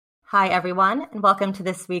Hi, everyone, and welcome to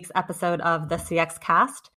this week's episode of the CX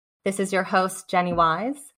Cast. This is your host, Jenny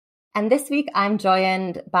Wise. And this week, I'm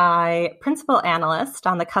joined by Principal Analyst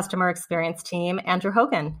on the Customer Experience team, Andrew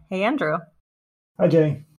Hogan. Hey, Andrew. Hi,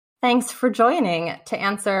 Jenny. Thanks for joining to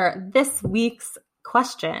answer this week's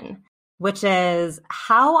question, which is,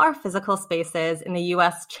 how are physical spaces in the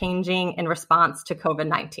U.S. changing in response to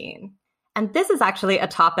COVID-19? And this is actually a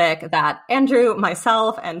topic that Andrew,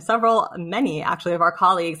 myself, and many of our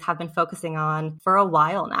colleagues have been focusing on for a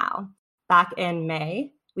while now. Back in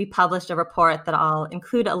May, we published a report that I'll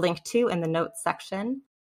include a link to in the notes section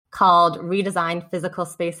called Redesign Physical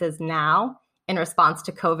Spaces Now in Response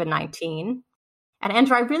to COVID-19. And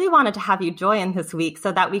Andrew, I really wanted to have you join this week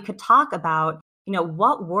so that we could talk about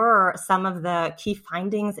what were some of the key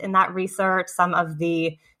findings in that research, some of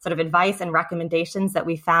the sort of advice and recommendations that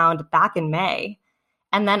we found back in May?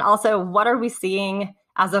 And then also, what are we seeing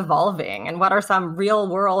as evolving? And what are some real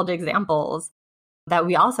world examples that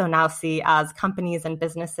we also now see as companies and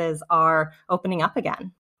businesses are opening up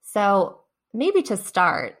again? So maybe to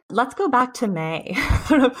start, let's go back to May.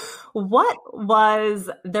 What was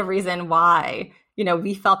the reason why,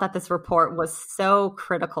 we felt that this report was so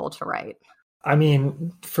critical to write? I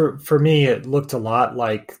mean, for me, it looked a lot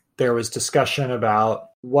like there was discussion about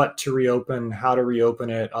what to reopen, how to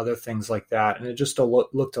reopen it, other things like that. And it just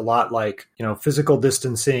looked a lot like, physical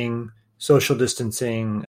distancing, social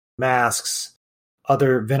distancing, masks,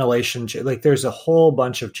 other ventilation. Like there's a whole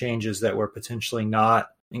bunch of changes that were potentially not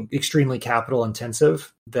extremely capital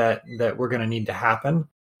intensive that were going to need to happen.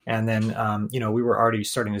 And then, we were already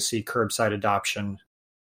starting to see curbside adoption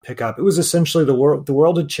pick up. It was essentially the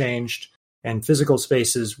world had changed. And physical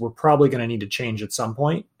spaces were probably going to need to change at some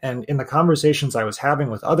point. And in the conversations I was having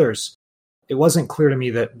with others, it wasn't clear to me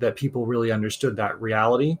that people really understood that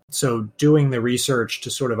reality. So doing the research to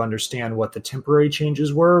sort of understand what the temporary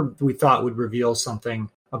changes were, we thought would reveal something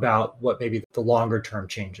about what maybe the longer term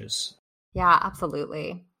changes. Yeah,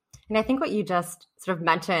 absolutely. And I think what you just sort of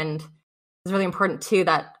mentioned is really important too,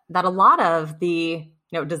 that a lot of the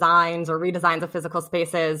designs or redesigns of physical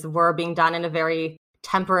spaces were being done in a very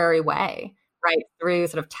temporary way, right? Through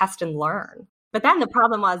sort of test and learn. But then the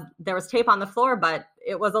problem was there was tape on the floor, but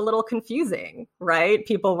it was a little confusing, right?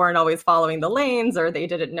 People weren't always following the lanes or they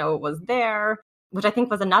didn't know it was there, which I think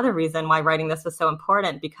was another reason why writing this was so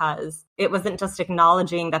important, because it wasn't just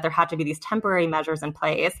acknowledging that there had to be these temporary measures in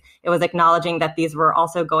place. It was acknowledging that these were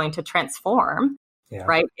also going to transform,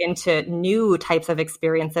 right, into new types of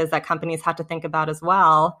experiences that companies had to think about as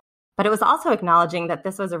well. But it was also acknowledging that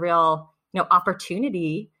this was a real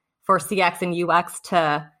opportunity for CX and UX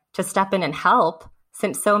to step in and help,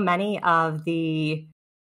 since so many of the,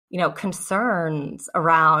 concerns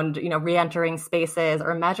around, reentering spaces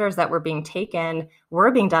or measures that were being taken were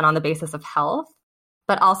being done on the basis of health,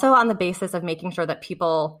 but also on the basis of making sure that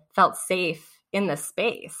people felt safe in the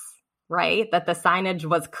space, right? That the signage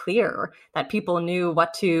was clear, that people knew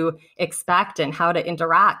what to expect and how to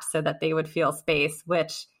interact so that they would feel space,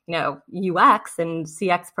 which UX and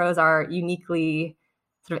CX pros are uniquely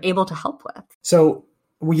sort of able to help with. So,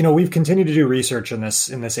 we've continued to do research in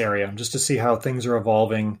this area just to see how things are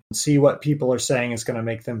evolving, see what people are saying is going to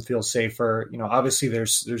make them feel safer. Obviously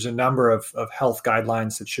there's a number of health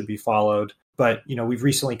guidelines that should be followed, but, we've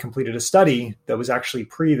recently completed a study that was actually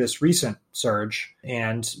pre this recent surge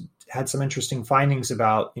and had some interesting findings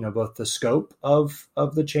about, both the scope of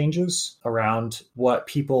the changes around what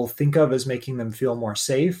people think of as making them feel more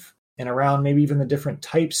safe, and around maybe even the different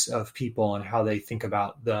types of people and how they think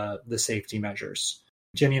about the safety measures.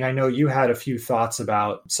 Jenny, and I know you had a few thoughts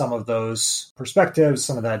about some of those perspectives,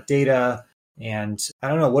 some of that data. And I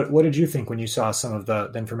don't know, what did you think when you saw some of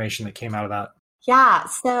the information that came out of that? Yeah,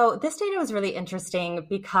 so this data was really interesting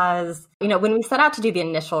because, when we set out to do the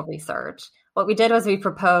initial research, what we did was we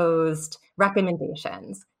proposed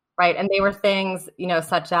recommendations, right? And they were things,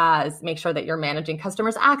 such as make sure that you're managing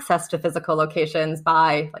customers' access to physical locations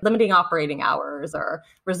by limiting operating hours or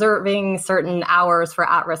reserving certain hours for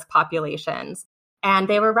at-risk populations. And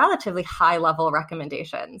they were relatively high-level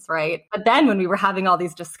recommendations, right? But then when we were having all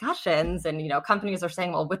these discussions and, companies are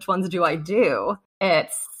saying, well, which ones do I do?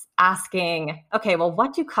 It's asking, okay, well,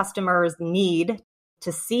 what do customers need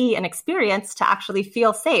to see and experience to actually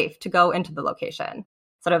feel safe to go into the location,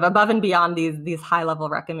 sort of above and beyond these high-level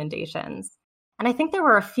recommendations? And I think there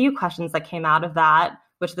were a few questions that came out of that,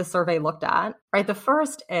 which the survey looked at, right? The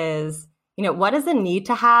first is, what is a need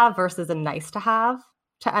to have versus a nice to have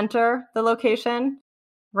to enter the location,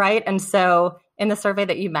 right? And so in the survey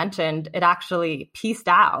that you mentioned, it actually pieced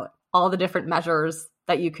out all the different measures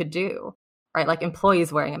that you could do, right? Like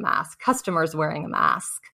employees wearing a mask, customers wearing a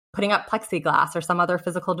mask, putting up plexiglass or some other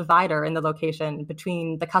physical divider in the location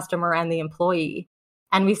between the customer and the employee.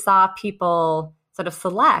 And we saw people sort of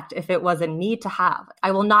select if it was a need to have.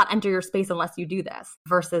 I will not enter your space unless you do this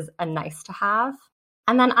versus a nice to have.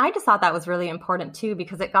 And then I just thought that was really important too,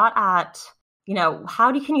 because it got at,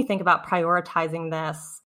 can you think about prioritizing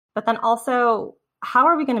this? But then also, how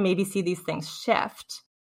are we going to maybe see these things shift,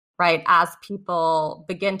 right? As people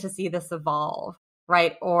begin to see this evolve,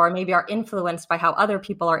 right? Or maybe are influenced by how other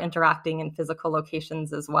people are interacting in physical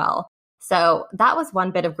locations as well. So that was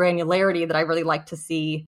one bit of granularity that I really like to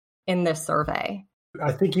see in this survey.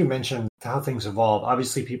 I think you mentioned how things evolve.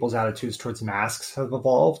 Obviously, people's attitudes towards masks have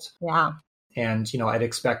evolved. Yeah. And, I'd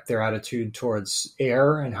expect their attitude towards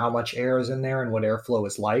air and how much air is in there and what airflow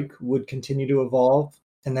is like would continue to evolve.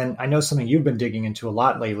 And then I know something you've been digging into a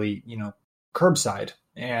lot lately, curbside,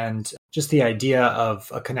 and just the idea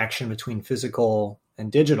of a connection between physical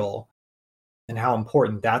and digital and how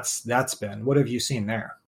important that's been. What have you seen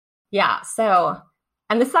there? Yeah. So,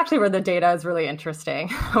 and this is actually where the data is really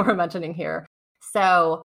interesting, we're mentioning here.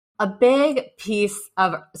 So a big piece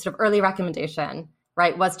of sort of early recommendation,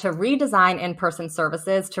 right, was to redesign in-person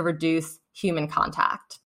services to reduce human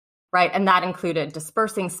contact, right? And that included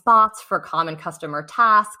dispersing spots for common customer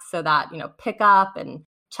tasks so that, pickup and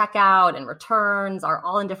checkout and returns are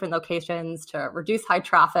all in different locations to reduce high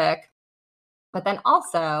traffic. But then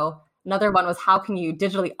also another one was how can you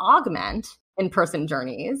digitally augment in-person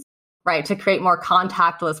journeys, right, to create more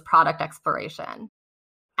contactless product exploration.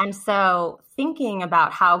 And so thinking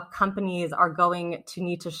about how companies are going to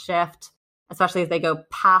need to shift, especially as they go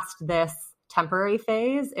past this temporary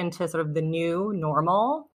phase into sort of the new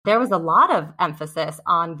normal, there was a lot of emphasis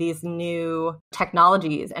on these new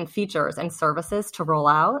technologies and features and services to roll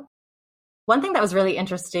out. One thing that was really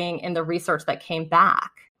interesting in the research that came back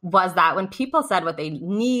was that when people said what they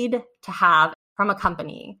need to have from a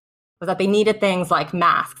company, was that they needed things like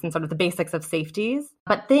masks and sort of the basics of safeties,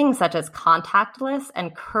 but things such as contactless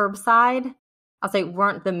and curbside, I'll say,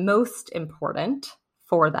 weren't the most important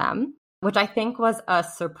for them, which I think was a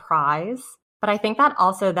surprise. But I think that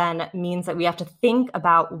also then means that we have to think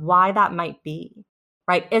about why that might be,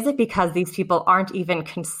 right? Is it because these people aren't even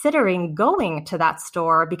considering going to that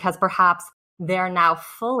store because perhaps they're now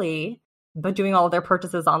fully doing all of their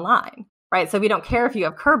purchases online? Right. So we don't care if you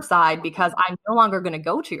have curbside because I'm no longer going to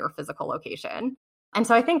go to your physical location. And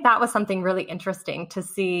so I think that was something really interesting to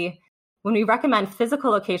see when we recommend physical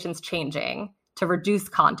locations changing to reduce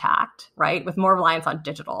contact, right, with more reliance on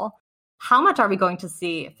digital. How much are we going to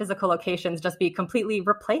see physical locations just be completely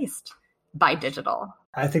replaced by digital?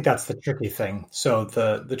 I think that's the tricky thing. So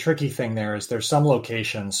the tricky thing there is there's some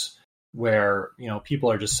locations where, people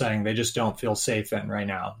are just saying they just don't feel safe in right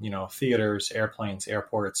now. Theaters, airplanes,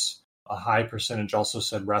 airports. A high percentage also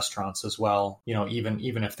said restaurants as well, even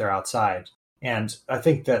if they're outside. And I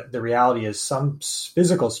think that the reality is some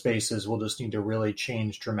physical spaces will just need to really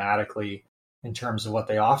change dramatically in terms of what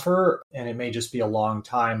they offer. And it may just be a long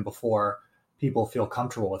time before people feel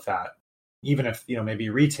comfortable with that. Even if, maybe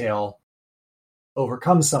retail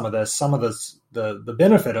overcomes some of this, the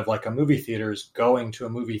benefit of like a movie theater is going to a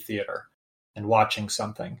movie theater and watching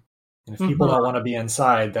something. And if people don't want to be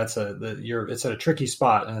inside, it's at a tricky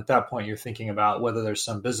spot. And at that point, you're thinking about whether there's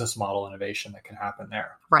some business model innovation that can happen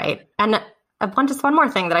there. Right. And just one more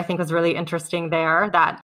thing that I think was really interesting there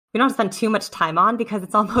that we don't spend too much time on because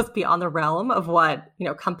it's almost beyond the realm of what,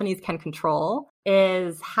 companies can control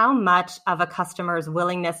is how much of a customer's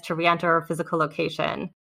willingness to re-enter a physical location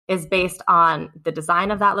is based on the design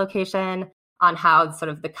of that location, on how sort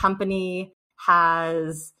of the company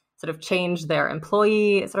has sort of change their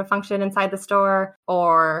employee sort of function inside the store,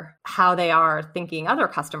 or how they are thinking other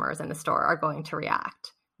customers in the store are going to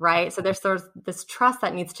react, right? So there's sort of this trust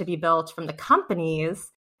that needs to be built from the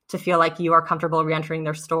companies to feel like you are comfortable re-entering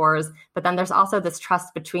their stores. But then there's also this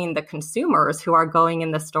trust between the consumers who are going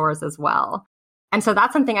in the stores as well. And so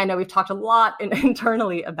that's something I know we've talked a lot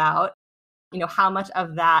internally about, how much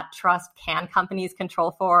of that trust can companies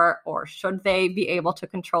control for, or should they be able to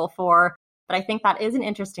control for? But I think that is an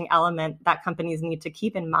interesting element that companies need to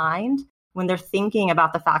keep in mind when they're thinking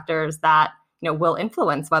about the factors that, will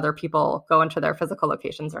influence whether people go into their physical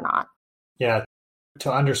locations or not. Yeah.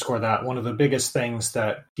 To underscore that, one of the biggest things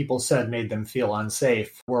that people said made them feel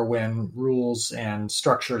unsafe were when rules and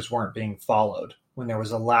structures weren't being followed, when there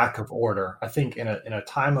was a lack of order. I think in a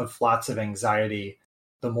time of lots of anxiety,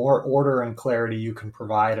 the more order and clarity you can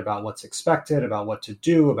provide about what's expected, about what to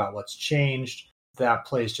do, about what's changed, that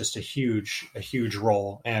plays just a huge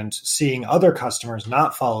role. And seeing other customers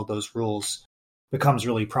not follow those rules becomes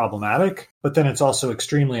really problematic. But then it's also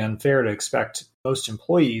extremely unfair to expect most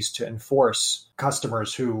employees to enforce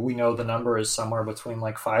customers who we know the number is somewhere between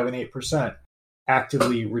like 5 and 8%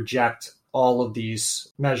 actively reject all of these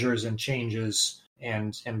measures and changes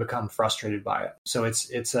and become frustrated by it. So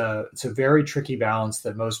it's a very tricky balance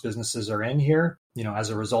that most businesses are in here, as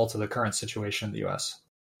a result of the current situation in the US.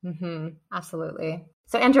 Mm-hmm. Absolutely.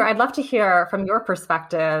 So Andrew, I'd love to hear from your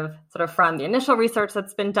perspective, sort of from the initial research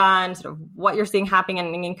that's been done, sort of what you're seeing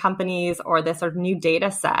happening in companies or this sort of new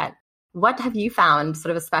data set. What have you found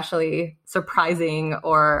sort of especially surprising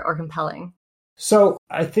or compelling? So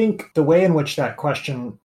I think the way in which that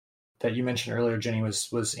question that you mentioned earlier, Jenny,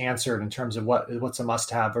 was answered in terms of what's a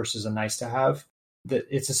must-have versus a nice-to-have, that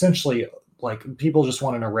it's essentially like people just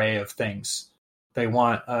want an array of things. They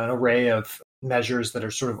want an array of measures that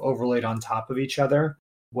are sort of overlaid on top of each other,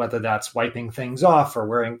 whether that's wiping things off or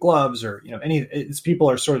wearing gloves or, people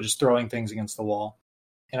are sort of just throwing things against the wall.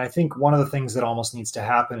 And I think one of the things that almost needs to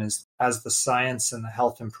happen is as the science and the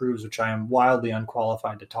health improves, which I am wildly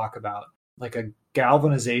unqualified to talk about, like a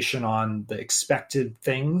galvanization on the expected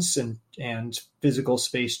things and physical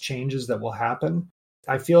space changes that will happen.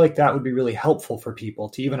 I feel like that would be really helpful for people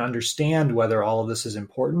to even understand whether all of this is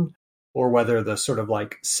important or whether the sort of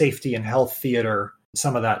like safety and health theater,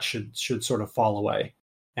 some of that should sort of fall away.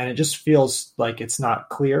 And it just feels like it's not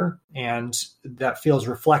clear. And that feels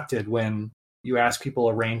reflected when you ask people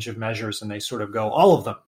a range of measures and they sort of go, all of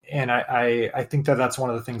them. And I think that's one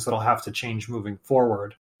of the things that'll have to change moving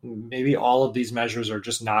forward. Maybe all of these measures are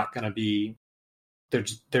just not going to be, they're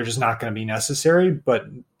just not going to be necessary, but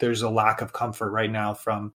there's a lack of comfort right now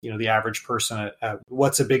from, the average person at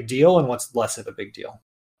what's a big deal and what's less of a big deal.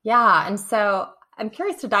 Yeah. And so I'm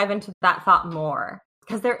curious to dive into that thought more,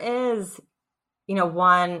 because there is,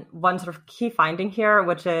 one sort of key finding here,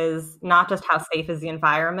 which is not just how safe is the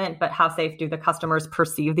environment, but how safe do the customers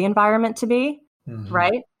perceive the environment to be,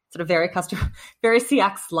 right? Sort of very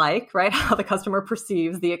CX-like, right? How the customer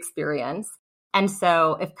perceives the experience. And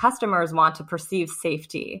so if customers want to perceive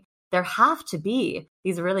safety, there have to be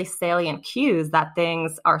these really salient cues that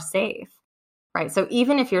things are safe, right? So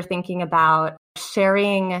even if you're thinking about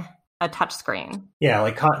sharing a touchscreen. Yeah,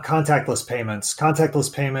 like contactless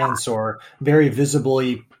payments or very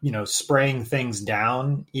visibly, spraying things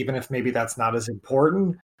down, even if maybe that's not as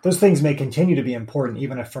important. Those things may continue to be important,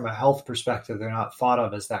 even if from a health perspective, they're not thought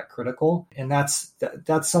of as that critical. And that's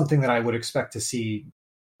something that I would expect to see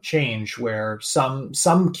change, where some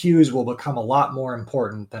cues will become a lot more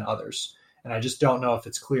important than others. And I just don't know if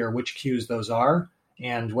it's clear which cues those are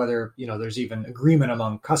and whether, there's even agreement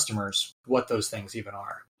among customers what those things even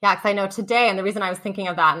are. Yeah, because I know today, and the reason I was thinking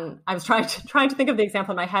of that, and I was trying to think of the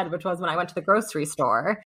example in my head, which was when I went to the grocery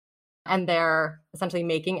store, and they're essentially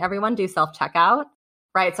making everyone do self-checkout,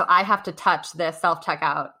 right? So I have to touch this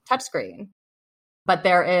self-checkout touchscreen, but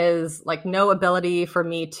there is like no ability for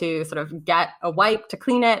me to sort of get a wipe to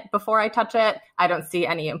clean it before I touch it. I don't see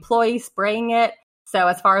any employee spraying it. So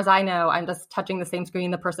as far as I know, I'm just touching the same screen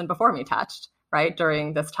the person before me touched, right,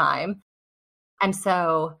 during this time. And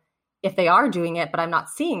so if they are doing it, but I'm not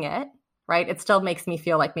seeing it, right, it still makes me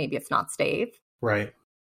feel like maybe it's not safe. Right.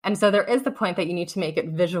 And so there is the point that you need to make it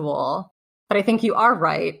visual. But I think you are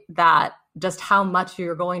right that just how much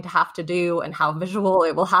you're going to have to do and how visual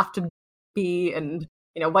it will have to be and,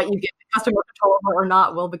 what you get customer control over or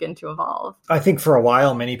not will begin to evolve. I think for a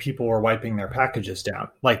while, many people were wiping their packages down.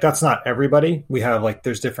 Like that's not everybody. We have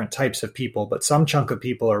there's different types of people, but some chunk of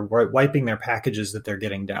people are wiping their packages that they're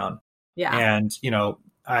getting down. Yeah. And,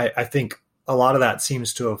 I think a lot of that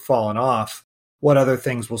seems to have fallen off. What other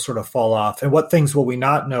things will sort of fall off? And what things will we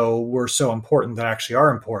not know were so important that actually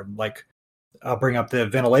are important? Like I'll bring up the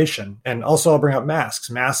ventilation, and also I'll bring up masks.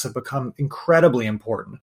 Masks have become incredibly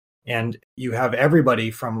important. And you have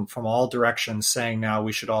everybody from all directions saying now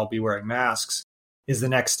we should all be wearing masks. Is the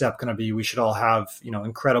next step going to be we should all have,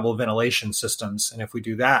 incredible ventilation systems? And if we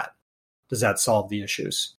do that, does that solve the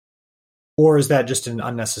issues? Or is that just an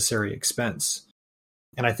unnecessary expense?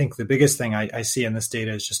 And I think the biggest thing I see in this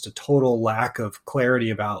data is just a total lack of clarity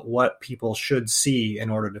about what people should see in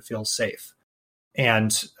order to feel safe.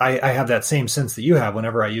 And I have that same sense that you have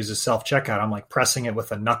whenever I use a self-checkout. I'm like pressing it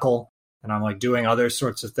with a knuckle, and I'm like doing other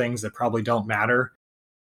sorts of things that probably don't matter.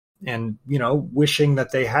 And, wishing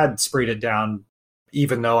that they had sprayed it down,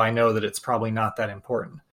 even though I know that it's probably not that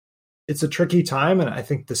important. It's a tricky time. And I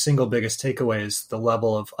think the single biggest takeaway is the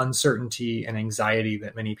level of uncertainty and anxiety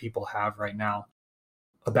that many people have right now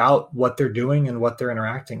about what they're doing and what they're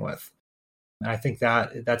interacting with. And I think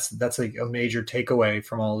that's a major takeaway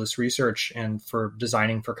from all this research and for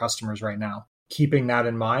designing for customers right now. Keeping that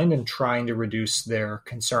in mind and trying to reduce their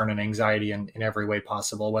concern and anxiety in every way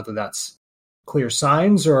possible, whether that's clear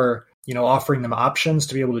signs or offering them options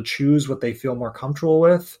to be able to choose what they feel more comfortable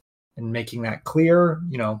with and making that clear,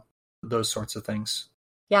 those sorts of things.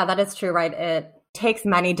 Yeah, that is true, right? It takes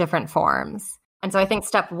many different forms. And so I think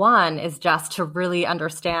step one is just to really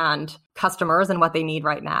understand customers and what they need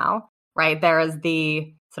right now, right? There is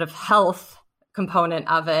the sort of health component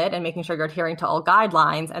of it and making sure you're adhering to all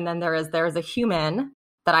guidelines. And then there is a human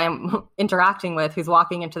that I am interacting with who's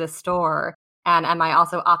walking into the store. And am I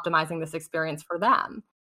also optimizing this experience for them,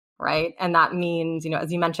 right? And that means,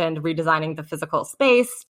 as you mentioned, redesigning the physical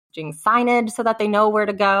space, doing signage so that they know where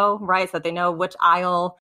to go, right? So that they know which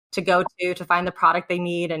aisle to go to find the product they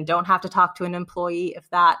need and don't have to talk to an employee if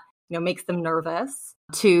that, makes them nervous,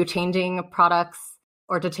 to changing products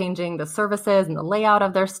or to changing the services and the layout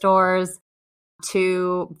of their stores,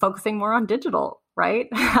 to focusing more on digital, right?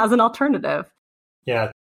 As an alternative.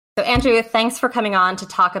 Yeah. So Andrew, thanks for coming on to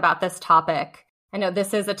talk about this topic. I know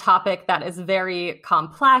this is a topic that is very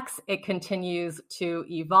complex. It continues to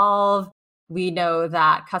evolve. We know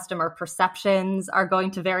that customer perceptions are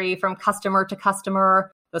going to vary from customer to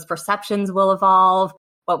customer. Those perceptions will evolve.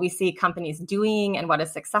 What we see companies doing and what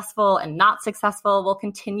is successful and not successful will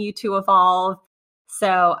continue to evolve.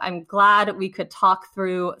 So I'm glad we could talk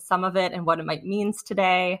through some of it and what it might mean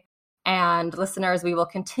today. And listeners, we will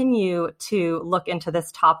continue to look into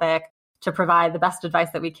this topic to provide the best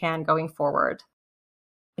advice that we can going forward.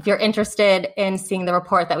 If you're interested in seeing the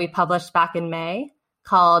report that we published back in May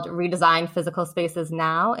called Redesign Physical Spaces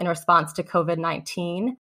Now in Response to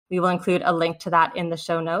COVID-19, we will include a link to that in the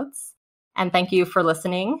show notes. And thank you for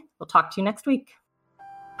listening. We'll talk to you next week.